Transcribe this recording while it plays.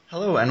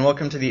Hello, and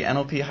welcome to the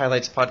NLP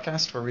Highlights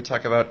podcast, where we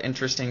talk about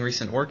interesting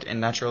recent work in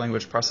natural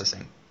language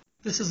processing.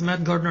 This is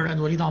Matt Gardner and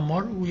Walid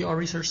Ammar. We are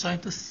research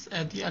scientists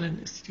at the Allen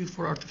Institute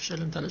for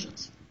Artificial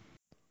Intelligence.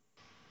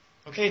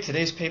 Okay,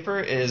 today's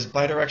paper is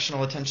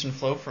Bidirectional Attention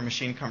Flow for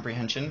Machine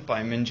Comprehension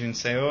by Minjun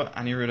Seo,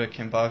 Aniruddha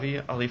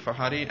Kembavi, Ali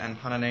Farhadi, and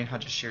Hanane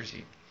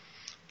Hajishirzi.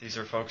 These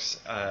are folks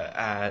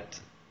at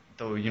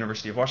the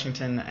University of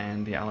Washington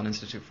and the Allen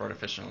Institute for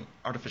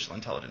Artificial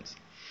Intelligence.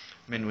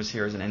 Min was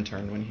here as an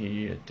intern when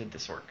he did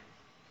this work.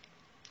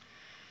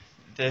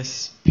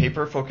 This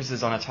paper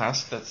focuses on a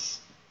task that's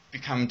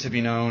become to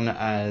be known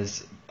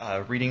as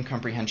reading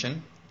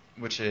comprehension,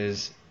 which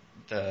is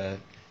the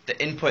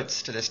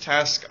inputs to this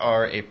task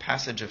are a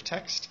passage of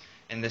text,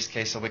 in this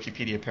case a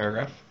Wikipedia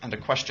paragraph, and a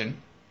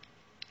question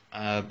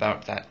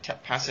about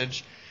that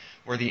passage,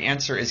 where the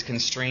answer is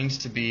constrained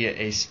to be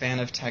a span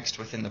of text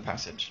within the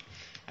passage.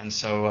 And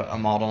so a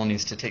model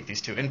needs to take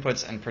these two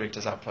inputs and predict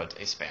as output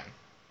a span.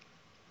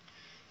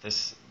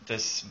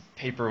 This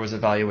paper was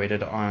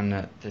evaluated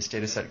on this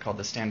dataset called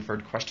the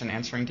Stanford Question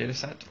Answering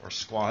Dataset, or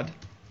SQUAD.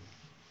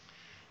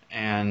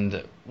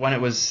 And when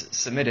it was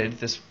submitted,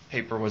 this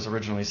paper was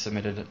originally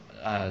submitted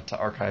to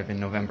arXiv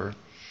in November.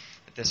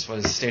 This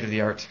was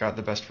state-of-the-art, got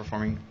the best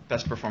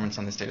performance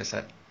on this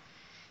dataset.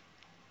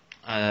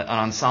 An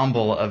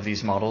ensemble of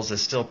these models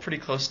is still pretty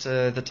close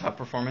to the top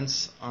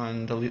performance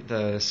on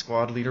the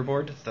SQUAD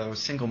leaderboard, though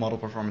single model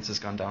performance has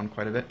gone down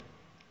quite a bit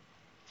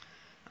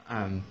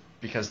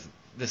because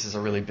this is a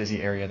really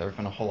busy area. There have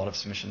been a whole lot of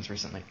submissions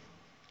recently.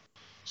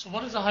 So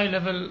what is a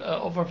high-level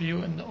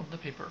overview of the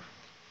paper?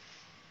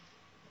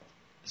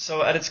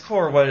 So at its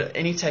core, what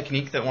any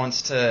technique that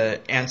wants to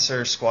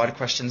answer SQUAD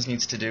questions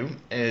needs to do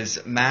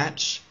is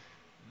match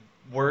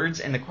words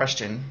in the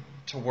question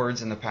to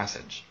words in the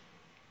passage,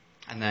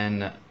 and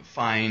then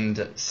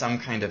find some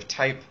kind of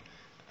type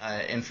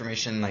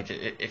information, like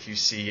if you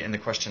see in the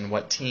question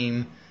what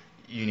team,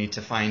 you need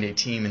to find a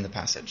team in the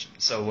passage.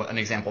 So an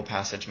example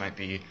passage might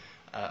be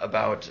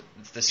about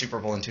the Super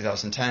Bowl in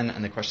 2010,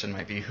 and the question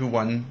might be who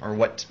won, or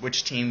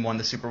which team won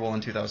the Super Bowl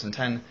in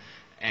 2010,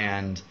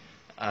 and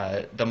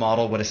the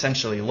model would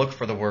essentially look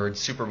for the word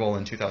Super Bowl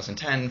in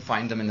 2010,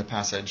 find them in the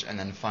passage, and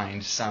then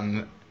find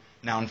some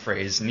noun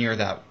phrase near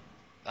that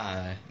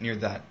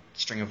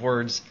string of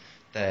words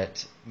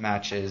that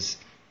matches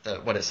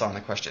what it saw in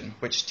the question,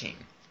 which team.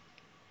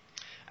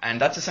 And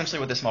that's essentially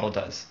what this model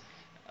does.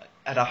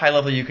 At a high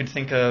level, you could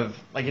think of,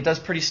 it does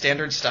pretty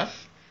standard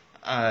stuff.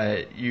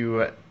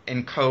 You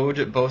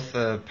encode both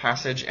the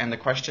passage and the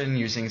question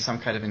using some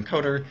kind of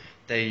encoder.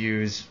 They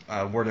use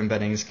word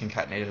embeddings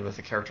concatenated with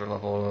a character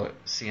level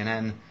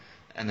CNN,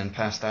 and then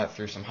pass that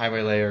through some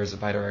highway layers, a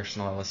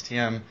bidirectional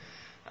LSTM.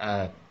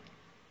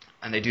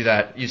 And they do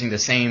that using the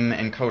same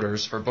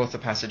encoders for both the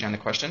passage and the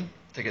question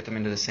to get them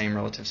into the same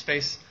relative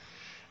space.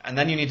 And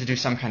then you need to do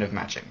some kind of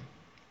matching.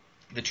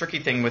 The tricky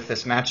thing with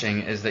this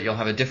matching is that you'll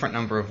have a different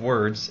number of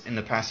words in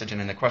the passage and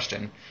in the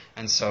question.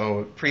 And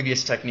so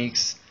previous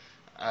techniques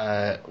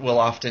will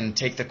often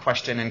take the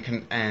question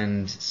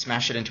and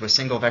smash it into a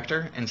single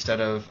vector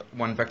instead of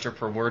one vector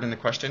per word in the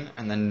question,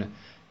 and then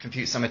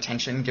compute some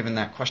attention given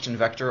that question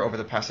vector over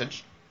the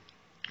passage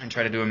and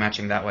try to do a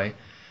matching that way.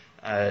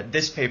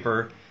 This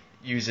paper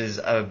uses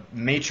a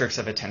matrix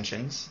of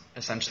attentions,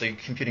 essentially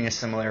computing a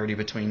similarity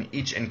between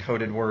each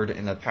encoded word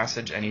in the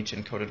passage and each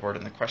encoded word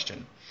in the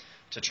question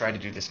to try to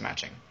do this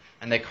matching.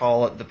 And they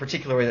call the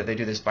particular way that they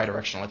do this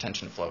bidirectional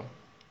attention flow.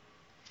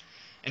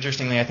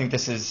 Interestingly, I think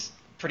this is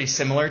pretty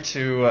similar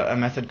to a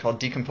method called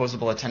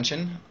decomposable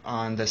attention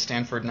on the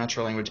Stanford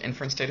Natural Language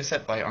Inference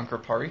dataset by Ankur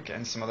Parikh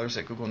and some others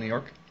at Google New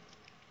York,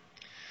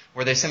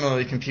 where they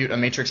similarly compute a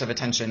matrix of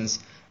attentions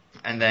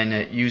and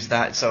then use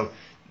that. So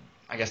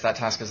I guess that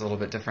task is a little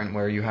bit different,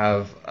 where you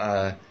have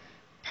a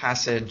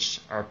passage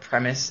or a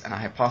premise and a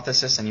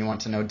hypothesis, and you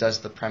want to know,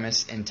 does the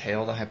premise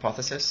entail the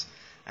hypothesis?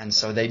 And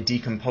so they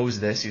decompose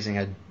this using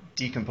a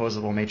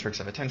decomposable matrix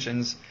of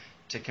attentions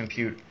to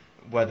compute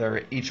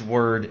whether each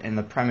word in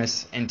the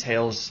premise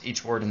entails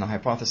each word in the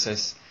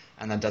hypothesis,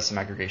 and then does some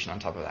aggregation on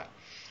top of that.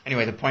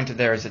 Anyway, the point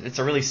there is that it's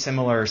a really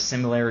similar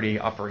similarity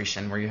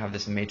operation where you have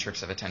this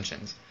matrix of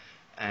attentions.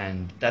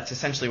 And that's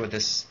essentially what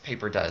this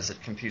paper does.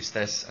 It computes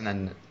this and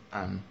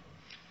then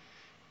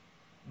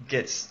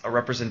gets a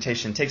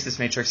representation, takes this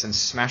matrix and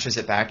smashes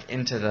it back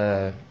into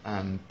the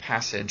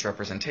passage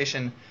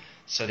representation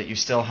so that you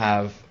still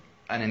have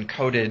an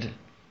encoded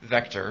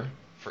vector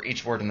for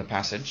each word in the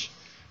passage,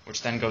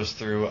 which then goes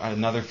through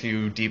another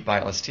few deep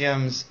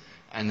BiLSTMs,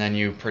 and then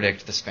you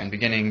predict the span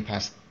beginning,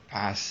 pass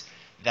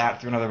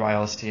that through another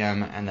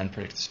BiLSTM, and then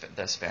predict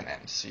the span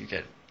end. So you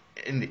get,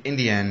 in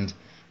the end,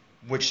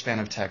 which span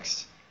of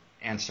text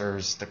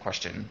answers the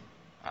question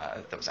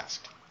that was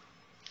asked.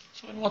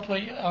 So in what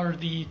way are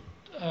the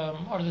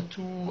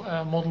two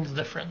models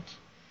different?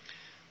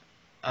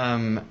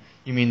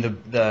 You mean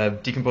the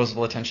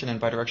decomposable attention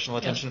and bidirectional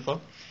attention flow?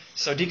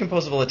 So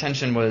decomposable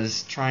attention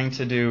was trying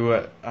to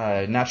do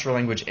natural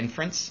language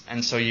inference,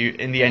 and so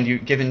in the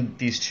end, given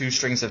these two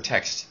strings of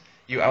text,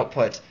 you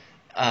output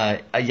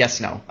Yes,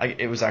 no.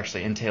 It was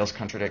actually entails,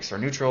 contradicts, or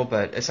neutral,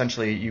 but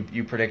essentially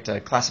you predict a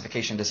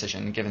classification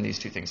decision given these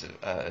two things,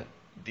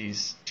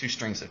 these two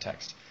strings of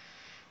text.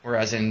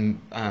 Whereas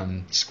in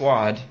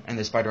Squad and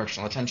this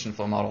bidirectional attention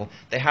flow model,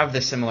 they have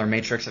this similar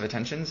matrix of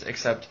attentions,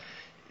 except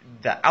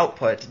the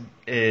output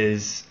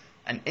is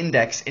an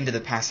index into the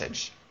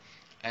passage.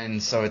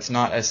 And so it's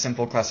not a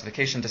simple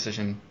classification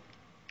decision,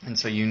 and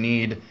so you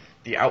need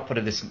the output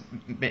of this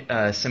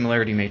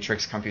similarity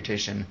matrix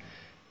computation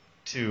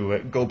to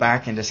go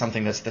back into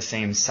something that's the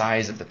same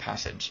size of the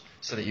passage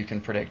so that you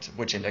can predict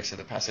which index of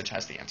the passage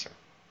has the answer.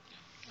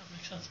 That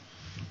makes sense.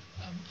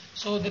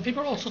 So the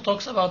paper also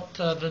talks about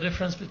the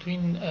difference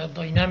between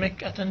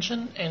dynamic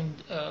attention and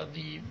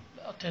the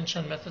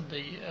attention method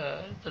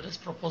that is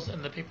proposed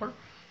in the paper.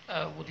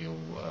 Would you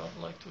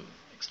like to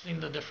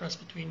explain the difference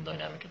between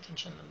dynamic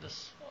attention and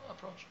this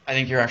approach? I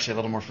think you're actually a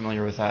little more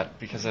familiar with that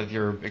because of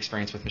your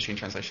experience with machine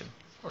translation.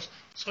 Of course.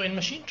 So in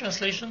machine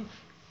translation,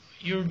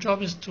 your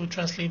job is to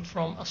translate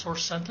from a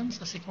source sentence,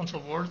 a sequence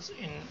of words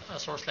in a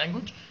source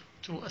language,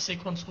 to a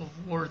sequence of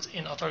words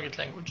in a target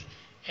language.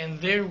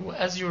 And there,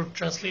 as you're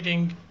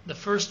translating the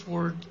first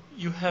word,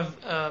 you have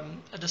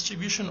a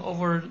distribution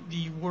over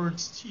the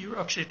words you're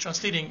actually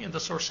translating in the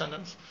source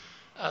sentence.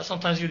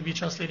 Sometimes you'd be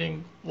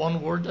translating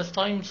one word at a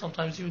time.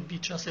 Sometimes you would be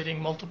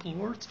translating multiple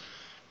words.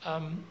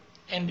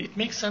 And it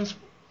makes sense,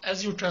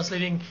 as you're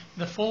translating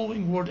the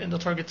following word in the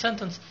target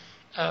sentence,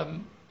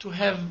 to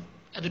have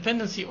a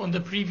dependency on the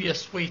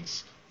previous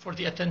weights for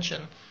the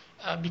attention,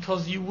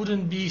 because you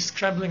wouldn't be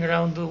scrambling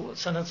around the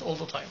sentence all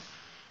the time.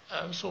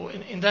 So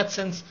in that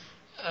sense,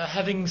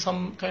 having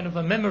some kind of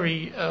a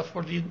memory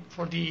for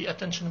the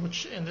attention,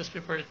 which in this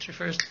paper it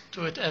refers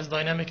to it as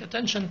dynamic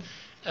attention,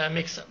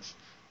 makes sense.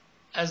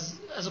 As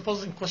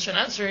opposed to question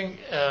answering,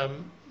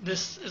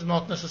 this is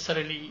not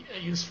necessarily a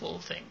useful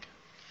thing.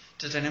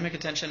 Does dynamic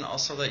attention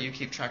also let you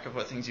keep track of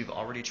what things you've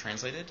already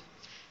translated?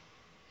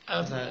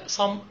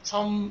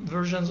 Some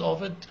versions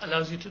of it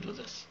allows you to do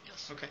this,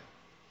 yes. Okay,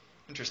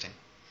 interesting.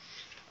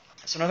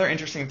 So another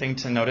interesting thing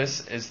to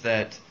notice is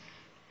that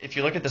if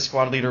you look at the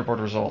Squad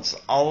leaderboard results,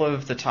 all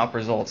of the top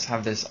results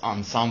have this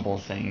ensemble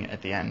thing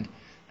at the end.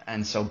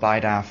 And so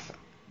BiDAF,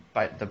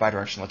 the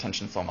bidirectional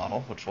attention flow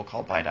model, which we'll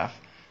call BiDAF,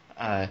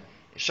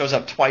 shows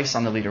up twice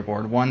on the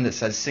leaderboard, one that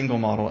says single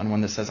model and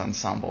one that says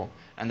ensemble.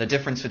 And the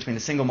difference between the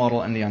single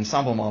model and the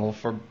ensemble model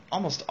for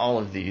almost all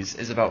of these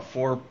is about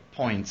 4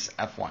 points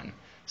F1.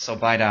 So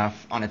BiDAF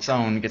on its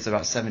own gets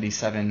about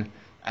 77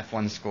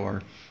 F1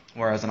 score,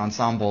 whereas an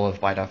ensemble of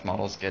BiDAF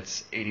models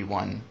gets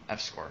 81 F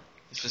score.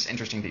 It's just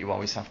interesting that you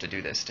always have to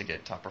do this to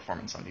get top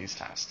performance on these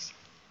tasks.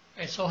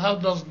 Okay, so how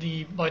does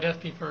the BiDAF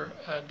paper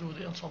do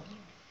the ensemble?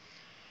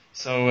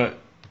 So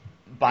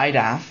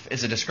BiDAF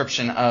is a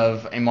description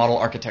of a model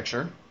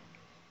architecture,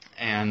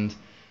 and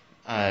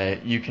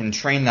you can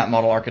train that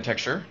model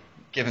architecture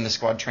given the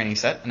Squad training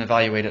set and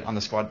evaluate it on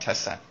the Squad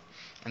test set.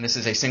 And this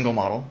is a single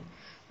model,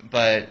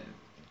 but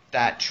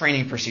that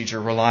training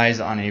procedure relies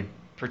on a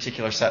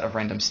particular set of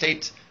random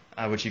state,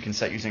 which you can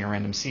set using a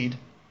random seed.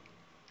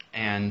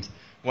 And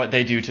what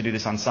they do to do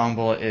this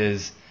ensemble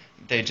is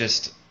they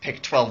just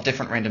pick 12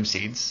 different random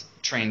seeds,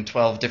 train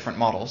 12 different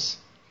models,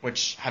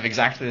 which have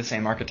exactly the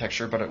same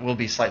architecture, but it will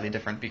be slightly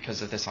different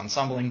because of this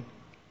ensembling.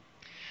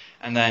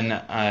 And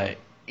then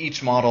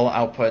each model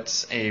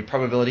outputs a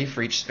probability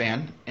for each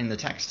span in the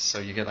text. So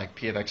you get like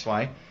P of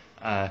xy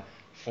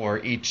for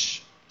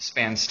each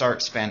span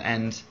start, span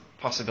end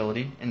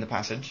possibility in the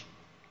passage.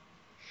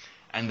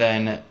 And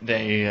then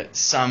they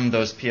sum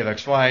those P of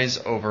xy's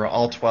over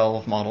all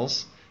 12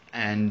 models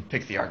and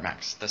pick the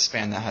argmax, the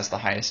span that has the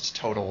highest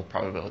total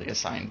probability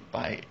assigned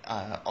by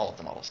all of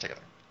the models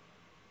together.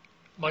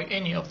 By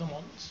any of the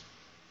models,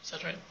 is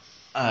that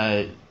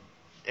right?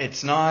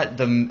 It's not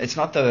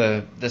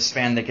the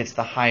span that gets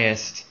the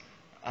highest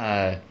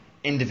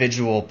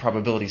individual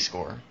probability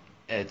score.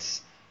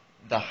 It's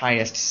the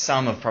highest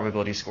sum of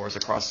probability scores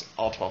across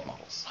all 12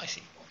 models. I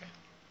see. Okay.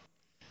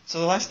 So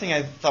the last thing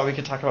I thought we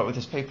could talk about with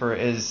this paper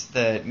is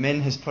that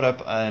Min has put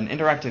up an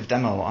interactive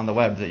demo on the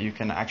web that you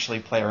can actually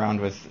play around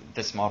with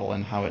this model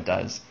and how it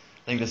does.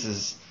 I think this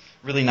is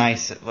really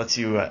nice. It lets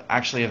you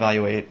actually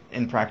evaluate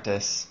in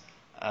practice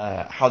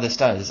how this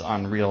does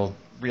on real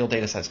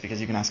data sets, because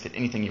you can ask it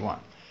anything you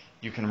want.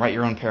 You can write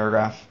your own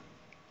paragraph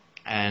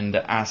and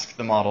ask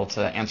the model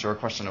to answer a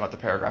question about the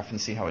paragraph and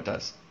see how it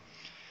does.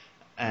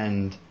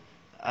 And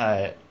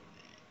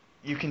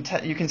you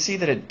can see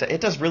that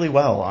it does really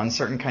well on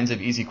certain kinds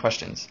of easy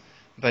questions,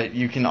 but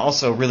you can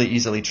also really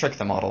easily trick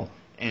the model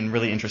in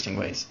really interesting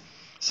ways.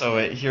 So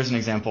here's an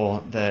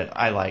example that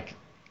I like.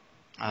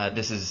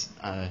 This is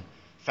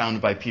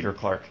found by Peter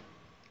Clark.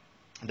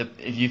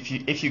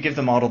 If you give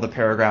the model the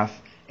paragraph,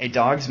 a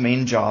dog's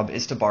main job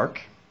is to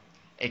bark,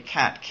 a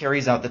cat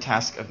carries out the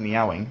task of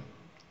meowing,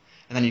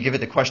 and then you give it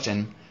the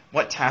question,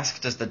 what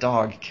task does the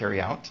dog carry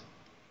out?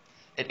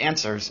 It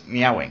answers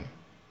meowing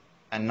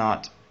and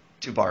not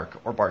to bark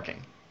or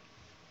barking.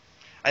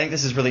 I think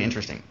this is really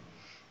interesting.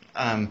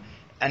 And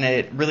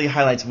it really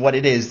highlights what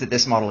it is that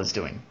this model is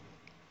doing.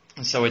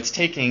 And so it's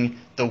taking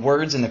the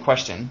words in the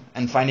question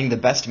and finding the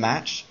best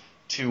match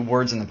to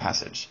words in the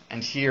passage.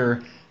 And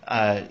here,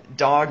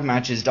 dog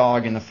matches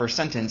dog in the first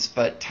sentence,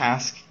 but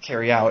task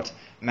carry out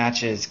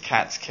matches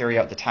cats carry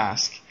out the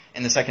task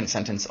in the second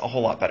sentence a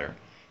whole lot better.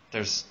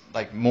 There's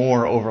like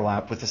more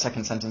overlap with the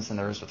second sentence than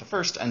there is with the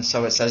first, and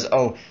so it says,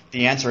 oh,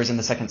 the answer is in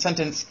the second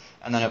sentence,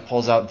 and then it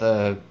pulls out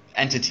the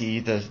entity,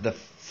 the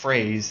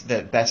phrase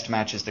that best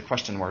matches the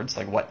question words,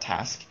 like what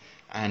task,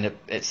 and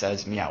it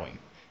says meowing,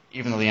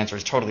 even though the answer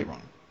is totally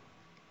wrong.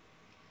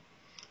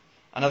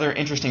 Another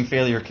interesting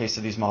failure case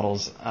of these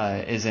models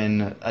is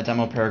in a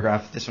demo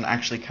paragraph. This one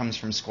actually comes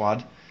from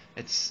Squad.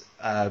 It's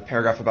a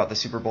paragraph about the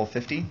Super Bowl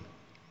 50.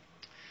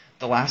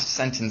 The last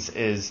sentence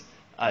is,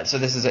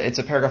 it's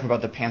a paragraph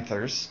about the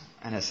Panthers,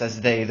 and it says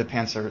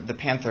the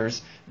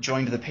Panthers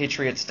joined the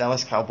Patriots,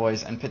 Dallas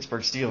Cowboys, and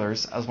Pittsburgh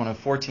Steelers as one of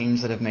 4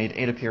 teams that have made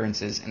 8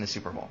 appearances in the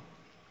Super Bowl.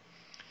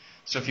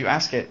 So if you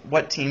ask it,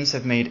 what teams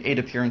have made 8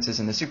 appearances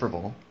in the Super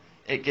Bowl,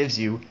 it gives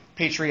you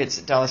Patriots,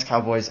 Dallas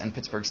Cowboys, and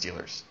Pittsburgh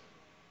Steelers.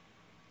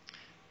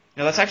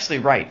 Now that's actually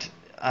right,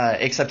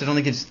 except it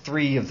only gives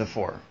 3 of the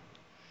 4.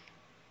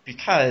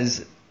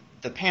 Because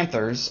the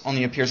Panthers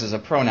only appears as a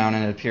pronoun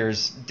and it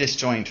appears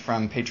disjoint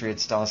from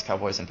Patriots, Dallas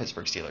Cowboys, and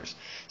Pittsburgh Steelers.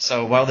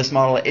 So while this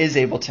model is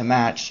able to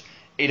match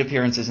 8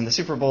 appearances in the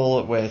Super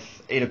Bowl with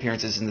 8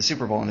 appearances in the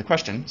Super Bowl in the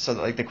question, so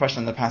that like the question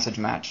and the passage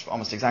match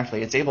almost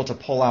exactly, it's able to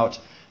pull out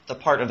the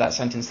part of that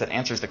sentence that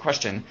answers the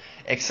question,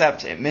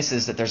 except it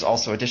misses that there's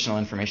also additional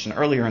information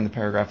earlier in the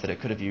paragraph that it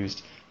could have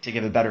used to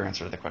give a better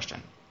answer to the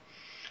question.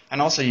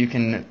 And also you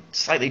can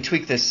slightly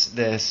tweak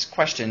this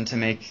question to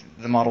make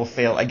the model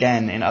fail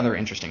again in other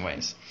interesting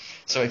ways.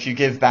 So if you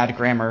give bad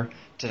grammar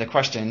to the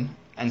question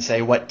and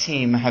say, what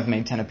team have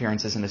made 10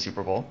 appearances in the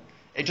Super Bowl,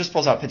 it just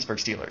pulls out Pittsburgh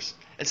Steelers.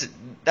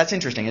 That's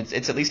interesting.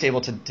 It's at least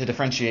able to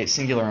differentiate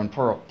singular and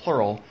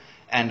plural.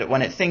 And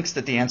when it thinks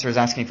that the answer is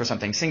asking for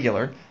something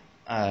singular,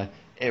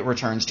 it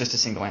returns just a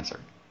single answer.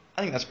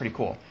 I think that's pretty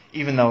cool.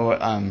 Even though,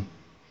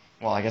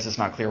 well, I guess it's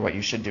not clear what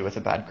you should do with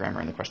a bad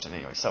grammar in the question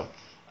anyway. So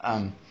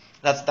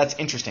that's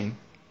interesting.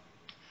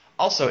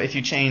 Also, if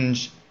you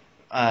change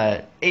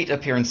 8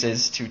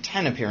 appearances to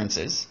 10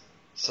 appearances,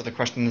 so the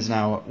question is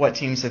now, what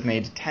teams have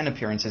made 10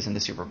 appearances in the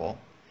Super Bowl?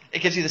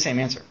 It gives you the same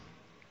answer.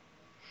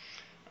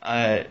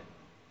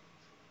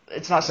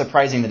 It's not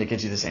surprising that it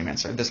gives you the same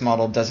answer. This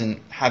model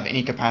doesn't have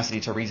any capacity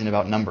to reason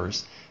about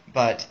numbers,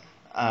 but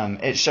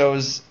it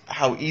shows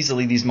how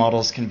easily these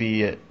models can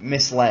be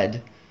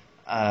misled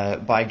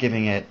by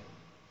giving it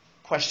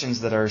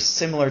questions that are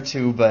similar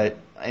to, but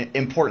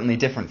importantly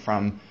different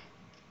from,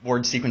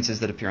 word sequences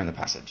that appear in the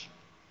passage.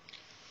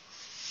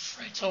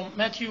 Right. So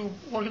Matthew,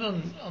 working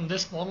on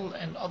this model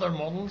and other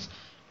models,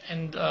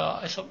 and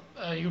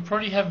you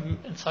probably have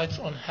insights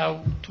on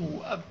how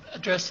to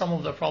address some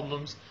of the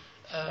problems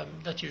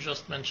that you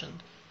just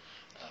mentioned.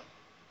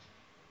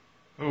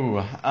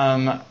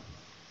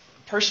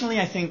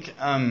 Personally, I think,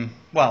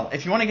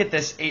 if you want to get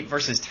this 8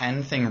 versus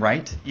 10 thing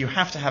right, you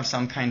have to have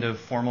some kind of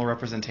formal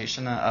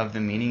representation of the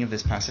meaning of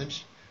this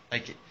passage.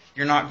 Like,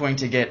 you're not going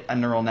to get a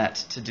neural net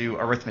to do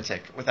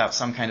arithmetic without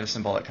some kind of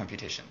symbolic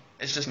computation.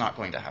 It's just not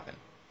going to happen.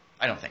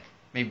 I don't think.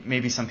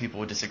 Maybe some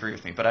people would disagree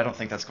with me, but I don't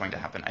think that's going to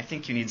happen. I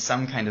think you need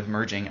some kind of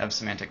merging of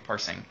semantic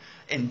parsing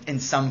in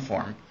some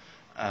form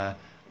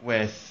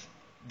with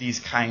these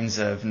kinds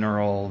of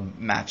neural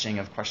matching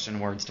of question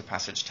words to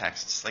passage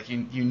texts. Like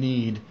you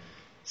need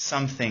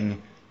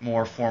something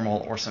more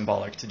formal or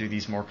symbolic to do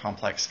these more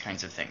complex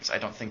kinds of things. I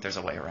don't think there's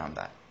a way around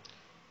that.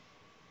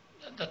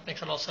 That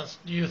makes a lot of sense.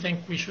 Do you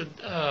think we should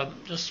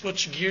just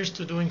switch gears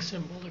to doing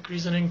symbolic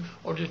reasoning,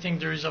 or do you think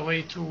there is a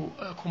way to do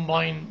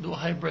a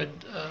hybrid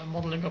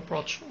modeling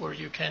approach where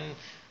you can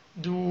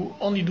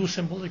only do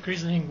symbolic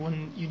reasoning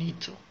when you need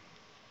to?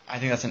 I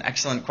think that's an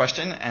excellent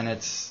question, and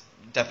it's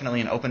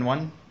definitely an open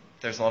one.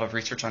 There's a lot of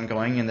research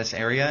ongoing in this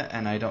area,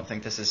 and I don't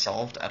think this is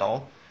solved at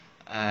all.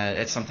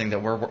 It's something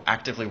that we're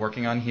actively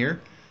working on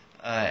here,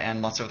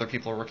 and lots of other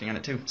people are working on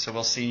it too. So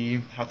we'll see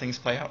how things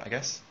play out, I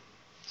guess.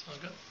 Sounds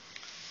good.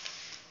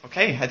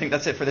 Okay, I think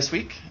that's it for this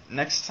week.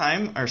 That's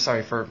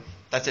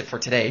it for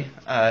today.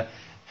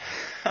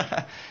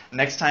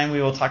 Next time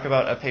we will talk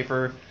about a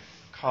paper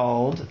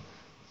called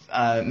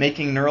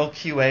Making Neural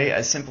QA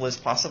as Simple as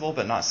Possible,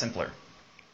 but Not Simpler.